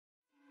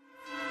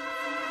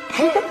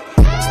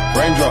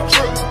Raindrops,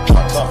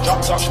 drop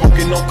top,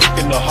 smoking on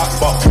cooking the hot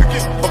pot,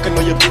 fucking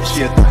on your bitch,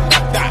 yeah,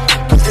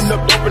 cooking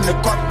up dope in the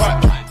crock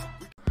pot.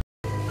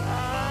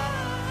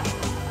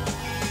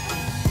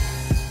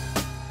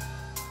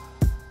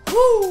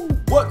 Woo!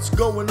 What's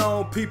going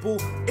on, people?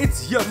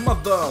 It's your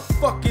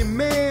motherfucking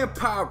man,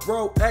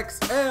 Pyro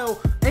XL,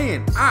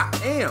 and I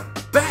am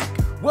back.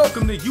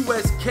 Welcome to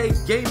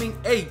USK Gaming,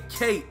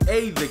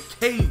 aka the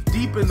cave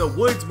deep in the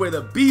woods where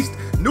the beast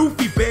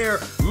Newfie Bear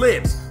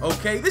lives.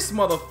 Okay, this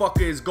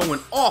motherfucker is going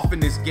off in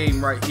this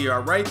game right here.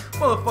 All right,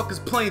 motherfucker's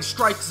playing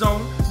Strike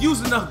Zone,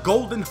 using a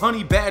golden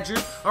honey badger.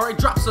 All right,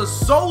 drops a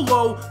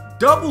solo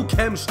Double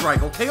Kem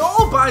Strike. Okay,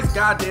 all by his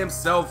goddamn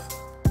self.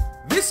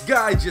 This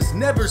guy just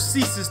never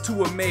ceases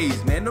to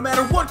amaze, man. No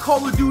matter what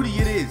Call of Duty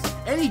it is,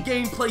 any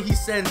gameplay he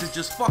sends is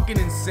just fucking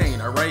insane,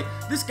 alright?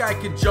 This guy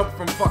can jump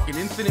from fucking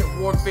Infinite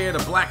Warfare to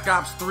Black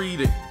Ops 3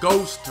 to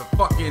Ghost to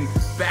fucking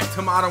back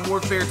to Modern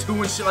Warfare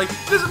 2 and shit. Like,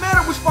 doesn't matter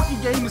which fucking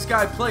game this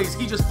guy plays,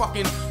 he just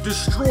fucking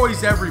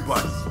destroys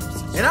everybody.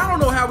 And I don't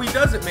know how he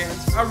does it, man.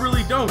 I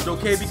really don't,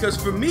 okay?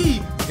 Because for me,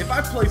 if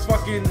I play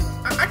fucking...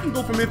 I can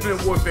go from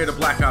Infinite Warfare to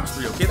Black Ops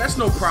 3, okay? That's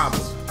no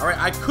problem, alright?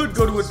 I could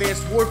go to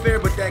Advanced Warfare,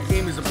 but that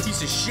game is a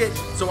piece of shit,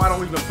 so I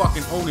don't even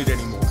fucking own it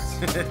anymore.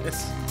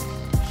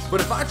 But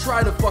if I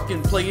try to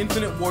fucking play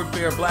Infinite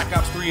Warfare, Black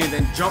Ops 3, and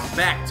then jump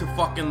back to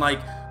fucking, like,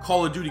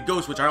 Call of Duty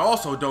Ghost, which I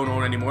also don't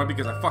own anymore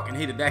because I fucking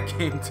hated that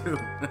game too.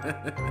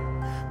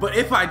 But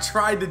if I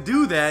tried to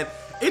do that,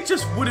 it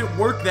just wouldn't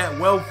work that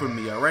well for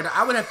me, alright?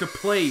 I would have to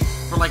play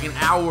for like an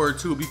hour or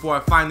two before I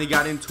finally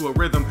got into a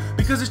rhythm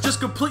because it's just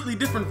completely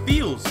different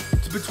feels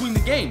between the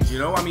games, you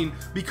know? I mean,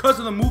 because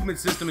of the movement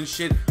system and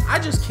shit, I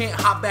just can't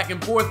hop back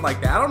and forth like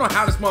that. I don't know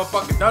how this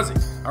motherfucker does it,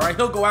 alright?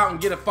 He'll go out and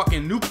get a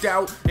fucking nuked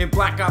out in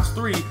Black Ops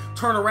 3,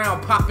 turn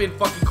around, pop in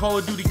fucking Call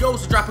of Duty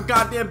Ghost and drop a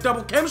goddamn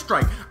Double Kem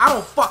Strike. I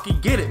don't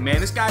fucking get it, man.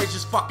 This guy is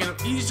just fucking,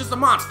 he's just a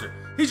monster.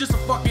 He's just a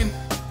fucking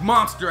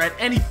monster at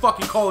any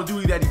fucking Call of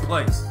Duty that he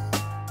plays.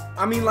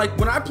 I mean, like,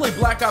 when I play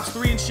Black Ops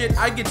 3 and shit,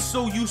 I get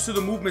so used to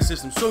the movement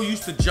system, so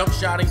used to jump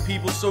shotting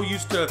people, so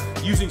used to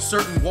using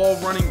certain wall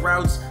running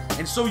routes,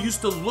 and so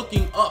used to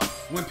looking up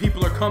when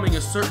people are coming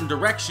a certain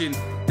direction,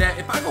 that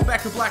if I go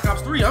back to Black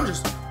Ops 3,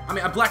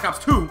 Black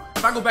Ops 2,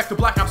 if I go back to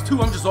Black Ops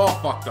 2, I'm just all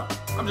fucked up.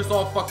 I'm just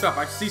all fucked up.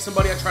 I see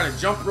somebody, I try to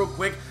jump real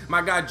quick,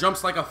 my guy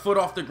jumps like a foot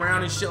off the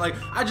ground and shit. Like,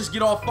 I just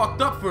get all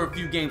fucked up for a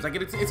few games. Like,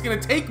 it's gonna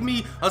take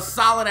me a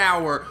solid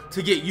hour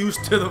to get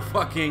used to the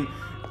fucking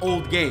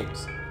old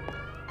games.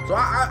 So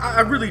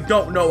I really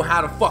don't know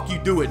how the fuck you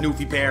do it,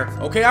 Newfie Bear.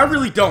 Okay, I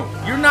really don't.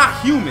 You're not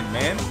human,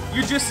 man.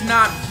 You're just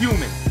not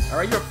human.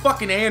 Alright, you're a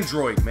fucking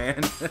android,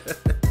 man.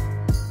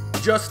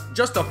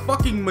 Just a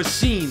fucking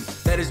machine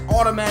that is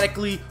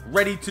automatically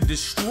ready to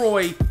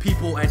destroy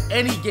people at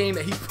any game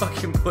that he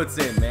fucking puts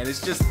in, man.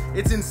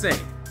 It's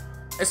insane.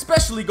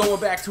 Especially going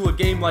back to a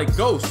game like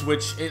Ghost,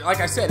 which, like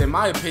I said, in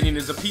my opinion,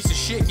 is a piece of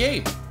shit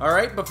game,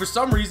 alright? But for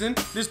some reason,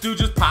 this dude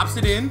just pops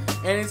it in,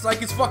 and it's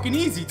like it's fucking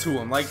easy to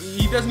him. Like,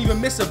 he doesn't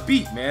even miss a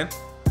beat, man.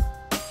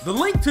 The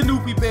link to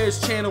Newfie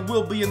Bear's channel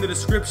will be in the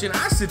description.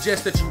 I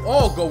suggest that you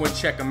all go and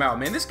check him out,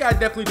 man. This guy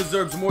definitely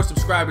deserves more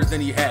subscribers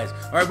than he has.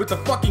 Alright, with the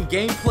fucking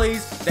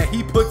gameplays that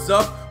he puts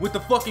up, with the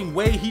fucking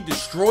way he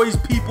destroys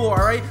people,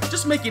 alright?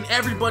 Just making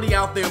everybody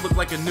out there look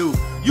like a noob.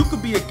 You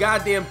could be a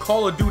goddamn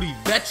Call of Duty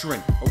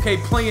veteran, okay,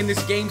 playing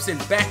this game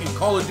since back in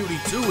Call of Duty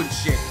 2 and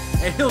shit,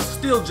 and he'll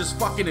still just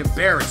fucking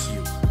embarrass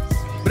you.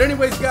 But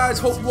anyways, guys,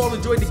 hope you all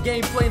enjoyed the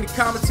gameplay and the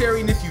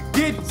commentary, and if you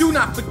did, do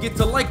not forget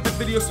to like the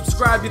video,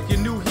 subscribe if you're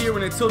new here,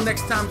 and until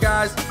next time,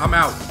 guys, I'm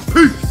out.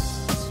 Peace!